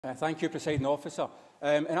Thank you, Presiding Officer.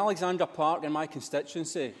 In Alexandra Park, in my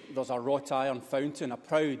constituency, there's a wrought iron fountain, a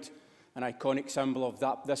proud and iconic symbol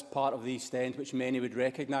of this part of the East End, which many would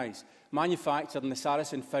recognise. Manufactured in the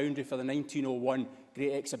Saracen Foundry for the 1901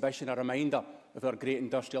 Great Exhibition, a reminder of our great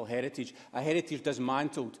industrial heritage, a heritage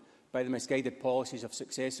dismantled by the misguided policies of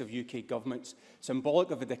successive UK governments, symbolic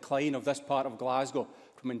of the decline of this part of Glasgow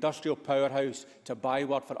from industrial powerhouse to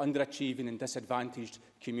byword for underachieving and disadvantaged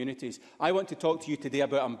communities. I want to talk to you today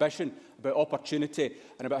about ambition, about opportunity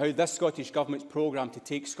and about how this Scottish Government's programme to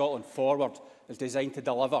take Scotland forward is designed to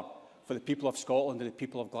deliver for the people of Scotland and the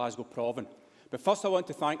people of Glasgow Province. But first I want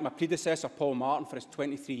to thank my predecessor Paul Martin for his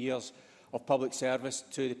 23 years of public service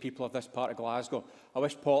to the people of this part of Glasgow. I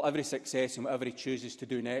wish Paul every success in whatever he chooses to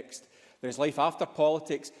do next. There is life after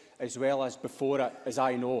politics as well as before it, as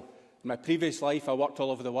I know. In my previous life, I worked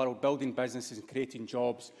all over the world building businesses and creating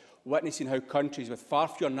jobs, witnessing how countries with far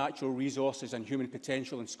fewer natural resources and human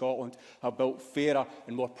potential in Scotland have built fairer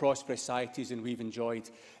and more prosperous societies than we've enjoyed.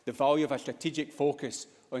 The value of a strategic focus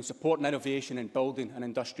on supporting innovation and building an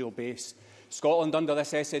industrial base. Scotland, under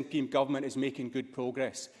this SNP government, is making good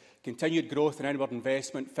progress. Continued growth and inward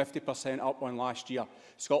investment, 50% up on last year.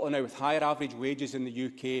 Scotland now with higher average wages in the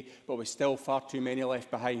UK, but with still far too many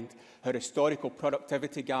left behind. Her historical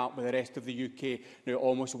productivity gap with the rest of the UK now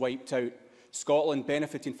almost wiped out. Scotland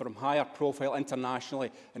benefiting from higher profile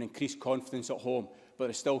internationally and increased confidence at home, but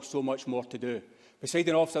there is still so much more to do.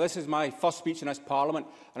 Presiding Officer, this is my first speech in this Parliament,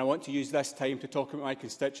 and I want to use this time to talk about my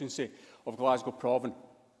constituency of Glasgow Province.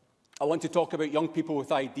 I want to talk about young people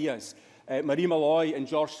with ideas. Marie Malloy and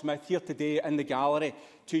George Smith here today in the gallery,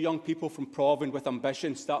 two young people from Provan with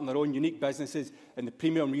ambition, starting their own unique businesses in the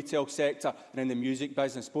premium retail sector and in the music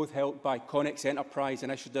business, both helped by Connex Enterprise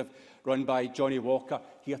initiative run by Johnny Walker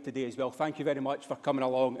here today as well. Thank you very much for coming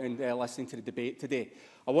along and listening to the debate today.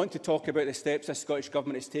 I want to talk about the steps the Scottish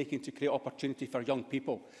Government is taking to create opportunity for young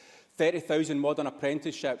people. 30,000 modern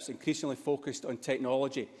apprenticeships increasingly focused on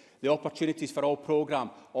technology. The Opportunities for All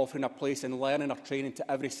programme offering a place in learning or training to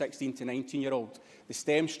every 16 to 19-year-old. The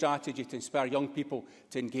STEM strategy to inspire young people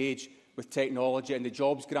to engage with technology, and the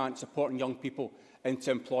Jobs Grant supporting young people into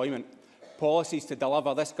employment. Policies to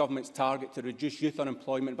deliver this Government's target to reduce youth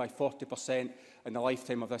unemployment by 40% in the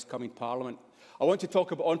lifetime of this coming Parliament. I want to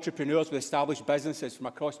talk about entrepreneurs with established businesses from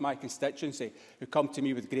across my constituency who come to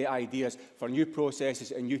me with great ideas for new processes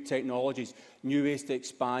and new technologies, new ways to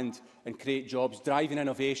expand and create jobs, driving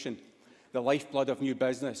innovation, the lifeblood of new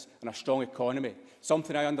business and a strong economy.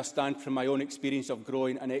 Something I understand from my own experience of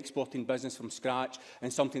growing and exporting business from scratch,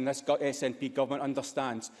 and something this SNP government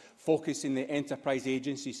understands, focusing the enterprise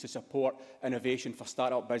agencies to support innovation for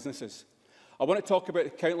start-up businesses. I want to talk about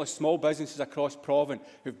the countless small businesses across Provan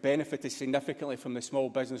who have benefited significantly from the small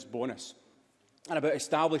business bonus, and about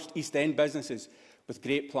established East End businesses with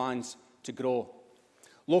great plans to grow.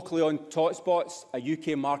 Locally owned Totspots, a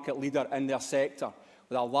UK market leader in their sector,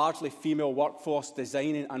 with a largely female workforce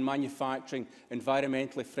designing and manufacturing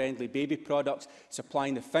environmentally friendly baby products,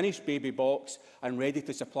 supplying the finished baby box and ready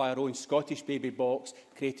to supply our own Scottish baby box,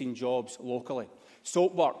 creating jobs locally.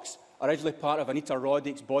 Soapworks, originally part of Anita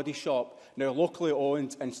Roddick's Body Shop, now locally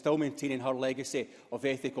owned and still maintaining her legacy of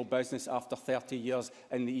ethical business after 30 years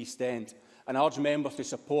in the East End. And I urge members to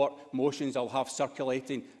support motions I'll have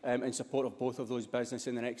circulating in support of both of those businesses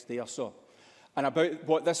in the next day or so. And about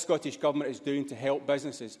what this Scottish Government is doing to help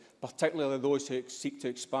businesses, particularly those who seek to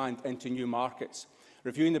expand into new markets.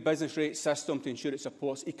 Reviewing the business rate system to ensure it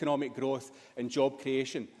supports economic growth and job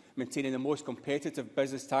creation, maintaining the most competitive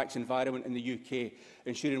business tax environment in the UK,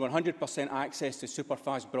 ensuring 100% access to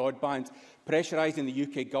superfast broadband, pressurising the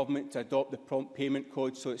UK Government to adopt the prompt payment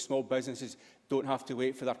code so that small businesses don't have to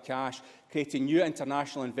wait for their cash, creating new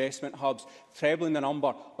international investment hubs, trebling the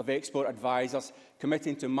number of export advisors,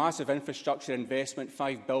 committing to massive infrastructure investment,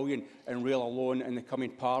 £5 billion in rail alone in the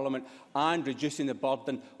coming Parliament, and reducing the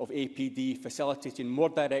burden of APD, facilitating more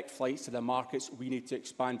direct flights to the markets we need to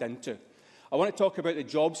expand into. I want to talk about the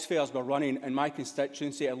jobs fairs we're running in my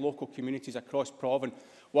constituency and local communities across Provan,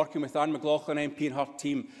 working with Anne McLaughlin MP and her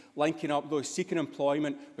team, linking up those seeking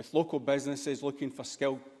employment with local businesses looking for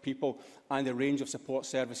skilled people and the range of support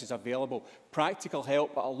services available. Practical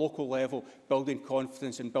help at a local level, building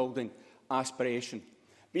confidence and building aspiration.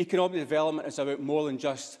 But economic development is about more than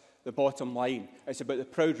just the bottom line. It's about the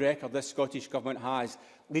proud record this Scottish Government has,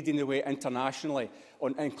 leading the way internationally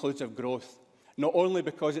on inclusive growth. Not only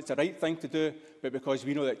because it's the right thing to do, but because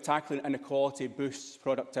we know that tackling inequality boosts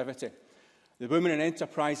productivity. The Women in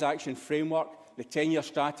Enterprise Action Framework, the 10-year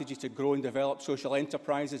strategy to grow and develop social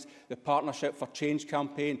enterprises, the Partnership for Change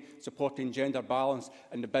campaign supporting gender balance,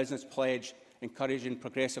 and the Business Pledge encouraging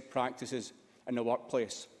progressive practices in the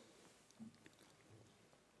workplace.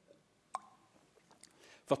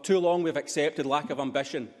 For too long, we have accepted lack of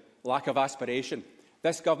ambition, lack of aspiration.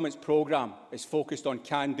 This government's programme is focused on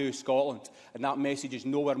can-do Scotland, and that message is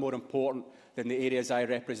nowhere more important than the areas I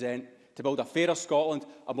represent. To build a fairer Scotland,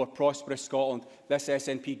 a more prosperous Scotland, this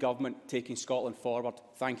SNP government taking Scotland forward.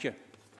 Thank you.